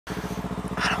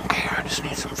just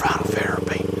need some throttle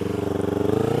therapy.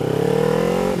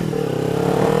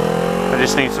 I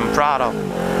just need some throttle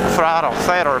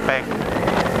therapy.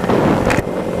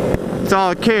 That's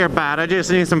all I care about. I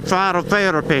just need some throttle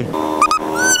therapy.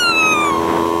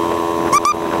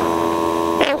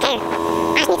 Okay.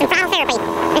 I just need some throttle therapy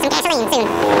and some gasoline soon.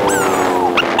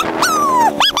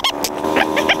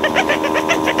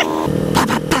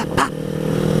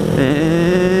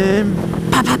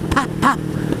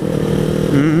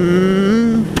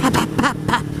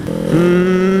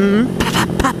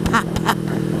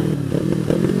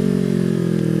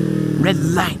 Red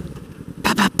light.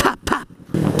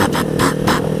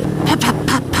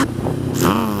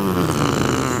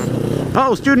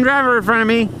 Oh, student driver in front of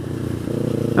me.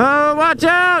 Oh, watch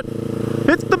out!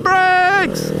 Hit the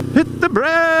brakes! Hit the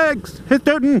brakes! Hit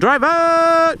student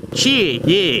driver! Cheer,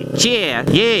 yeah, cheer,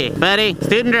 yeah, buddy.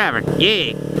 Student driver,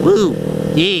 yeah. Woo,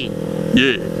 yeah.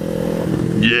 Yeah.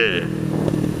 Yeah.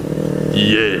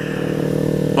 Yeah.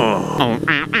 Oh.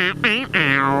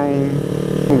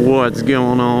 What's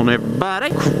going on, everybody?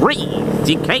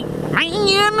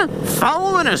 Crzycatman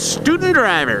following a student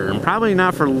driver. Probably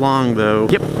not for long, though.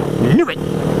 Yep. Knew it!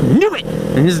 Knew it!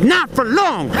 And it's not for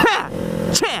long! Ha!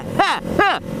 Ha! Ha!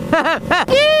 Ha! Ha!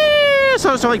 Yeah!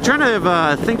 So like trying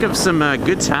to think of some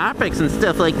good topics and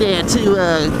stuff like that to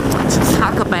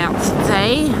talk about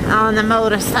today on the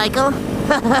motorcycle.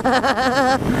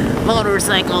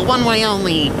 Motorcycle, one way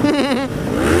only.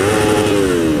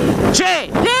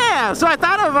 Yeah! So I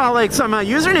thought of like some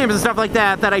usernames and stuff like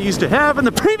that I used to have in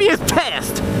the previous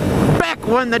past. Back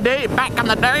in the day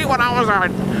when I was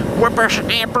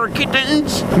whippersnapper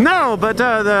kittens. No, but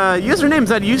the usernames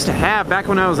that I used to have back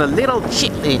when I was a little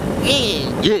chitlin.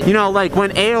 Yeah. You know, like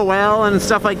when AOL and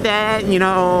stuff like that, you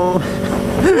know.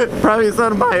 Probably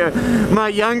some of my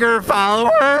younger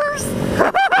followers.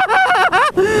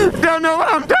 Don't know what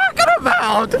I'm talking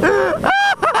about.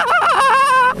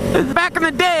 Back in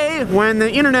the day, when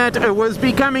the internet was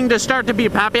becoming to start to be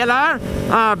popular,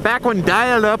 back when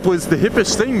dial-up was the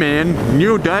hippest thing, man.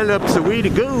 New dial-up's the way to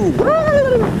go.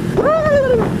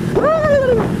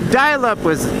 Dial-up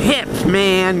was hip,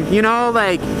 man. You know,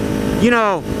 like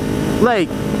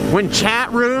when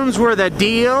chat rooms were the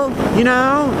deal, you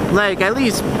know? Like, at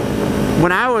least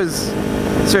when I was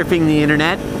surfing the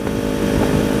internet.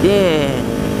 Yeah,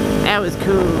 that was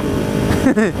cool.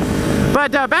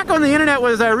 But back when the internet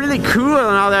was really cool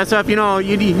and all that stuff, you know,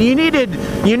 you needed a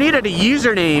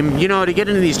username, you know, to get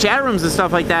into these chat rooms and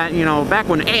stuff like that. You know, back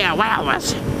when AOL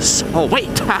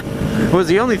was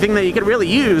the only thing that you could really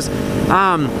use.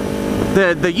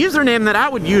 The username that I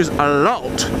would use a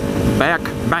lot back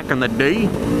in the day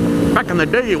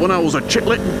when I was a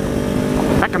chitlet.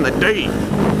 Back in the day,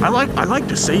 I like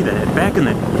to say that. Back in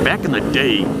the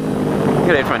day.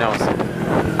 Get it, my nose.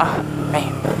 Oh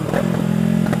man.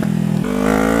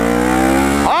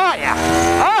 Oh yeah.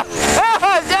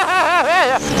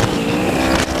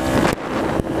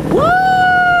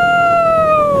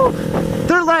 Woo!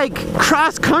 They're like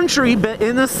cross country, but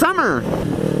in the summer.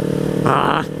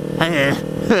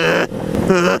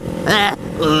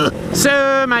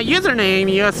 So my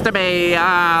username used to be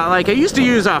like I used to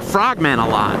use FrogMan a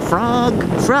lot.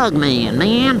 FrogMan,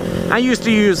 man. I used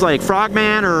to use like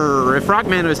FrogMan, or if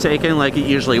FrogMan was taken, like it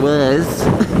usually was.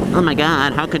 Oh my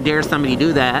God, how could dare somebody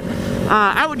do that?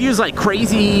 I would use like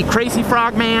crazy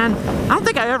Frogman. I don't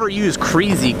think I ever used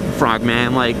Crazy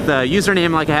Frogman. Like the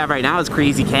username like I have right now is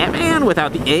Crzycatman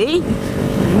without the A.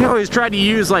 I always tried to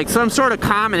use like some sort of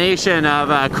combination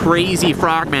of Crazy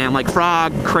Frogman, like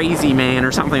Frog Crazy Man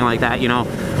or something like that, you know.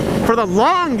 For the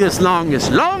longest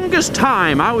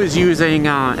time I was using,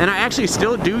 and I actually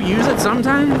still do use it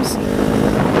sometimes,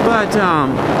 but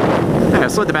yeah,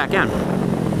 slid the back end.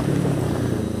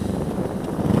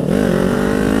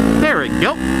 There we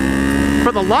go.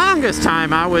 For the longest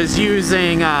time I was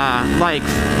using like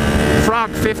Frog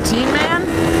 15 Man.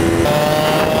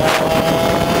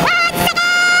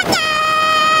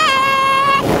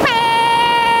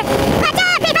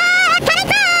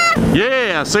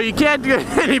 Yeah, so you can't get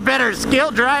any better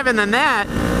skill driving than that.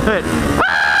 But,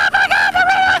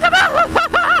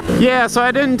 yeah, so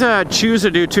I didn't choose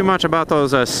to do too much about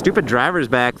those stupid drivers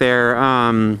back there.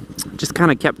 Just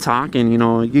kind of kept talking, you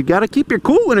know. You gotta keep your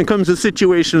cool when it comes to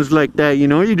situations like that, you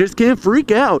know. You just can't freak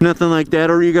out. Nothing like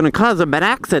that, or you're gonna cause a bad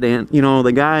accident. You know,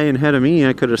 the guy ahead of me,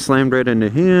 I could have slammed right into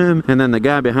him, and then the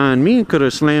guy behind me could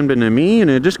have slammed into me, and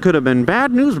it just could have been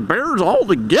bad news bears all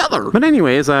together. But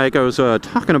anyways, like I was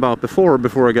talking about before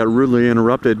I got rudely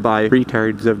interrupted by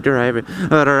retards of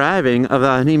driving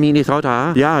of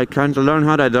Minnesota. Yeah, I kind of learned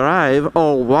how to drive drive.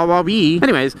 Oh, wah-wah-wee.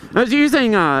 Anyways, I was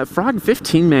using Frog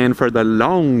 15 man for the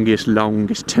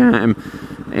longest time.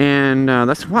 And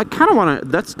that's what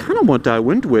I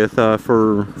went with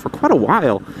for quite a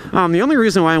while. The only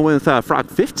reason why I went with Frog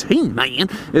 15 man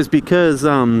is because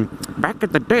back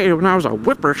in the day when I was a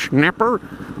whippersnapper,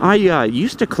 I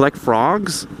used to collect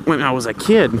frogs when I was a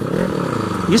kid.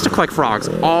 I used to collect frogs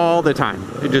all the time.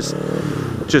 It just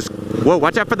whoa,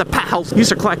 watch out for the pals. Used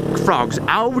to collect frogs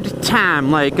all the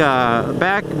time, like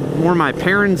back where my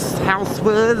parents' house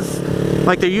was.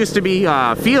 Like there used to be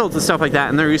fields and stuff like that,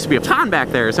 and there used to be a pond back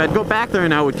there. So I'd go back there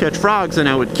and I would catch frogs and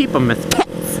I would keep them as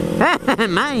pets.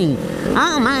 Mine,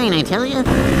 all mine, I tell you.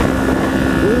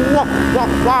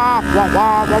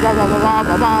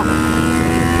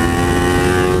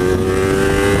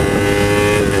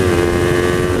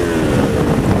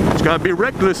 Gotta be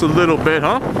reckless a little bit,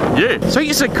 huh? Yeah. So I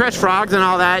used to catch frogs and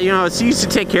all that, you know, so I used to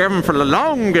take care of them for the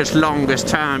longest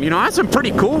time. You know, I had some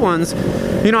pretty cool ones.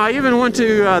 You know, I even went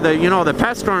to the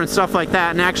pet store and stuff like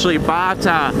that and actually bought,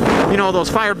 you know,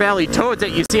 those fire belly toads that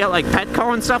you see at like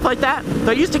Petco and stuff like that. So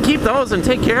I used to keep those and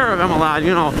take care of them a lot,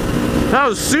 you know. That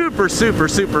was super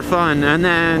fun. And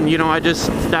then, you know, I just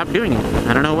stopped doing it.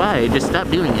 I don't know why, I just stopped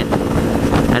doing it.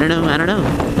 I don't know,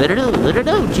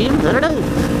 Jim, I don't know.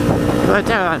 But,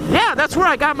 yeah, that's where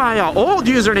I got my old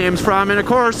usernames from. And, of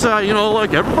course, you know,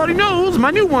 like everybody knows,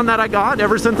 my new one that I got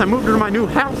ever since I moved into my new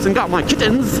house and got my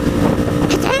kittens.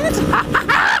 Kittens?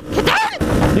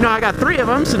 Kittens! You know, I got 3 of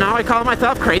them, so now I call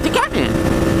myself Crzycatman.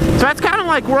 So that's kind of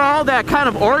like where all that kind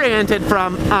of oriented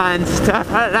from and stuff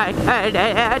like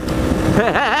that.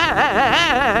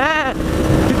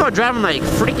 People are driving like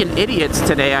freaking idiots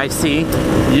today, I see.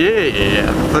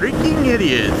 Yeah, freaking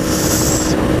idiots.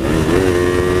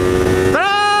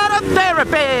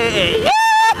 Therapy! Yeah!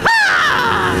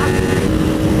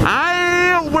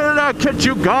 I will catch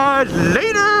you guys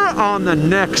later on the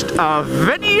next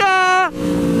video.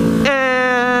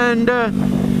 And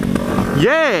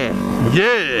yeah.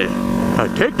 I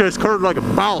take this card like a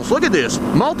boss. Look at this.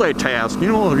 Multitask. You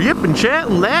know, yip and chat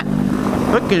and that.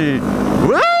 Look at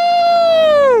woo!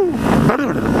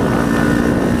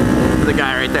 The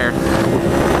guy right there.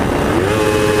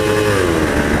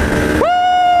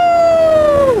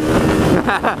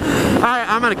 Alright,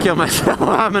 I'm gonna kill myself.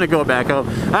 I'm gonna go back home.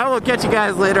 I will catch you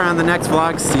guys later on the next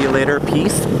vlog. See you later.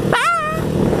 Peace.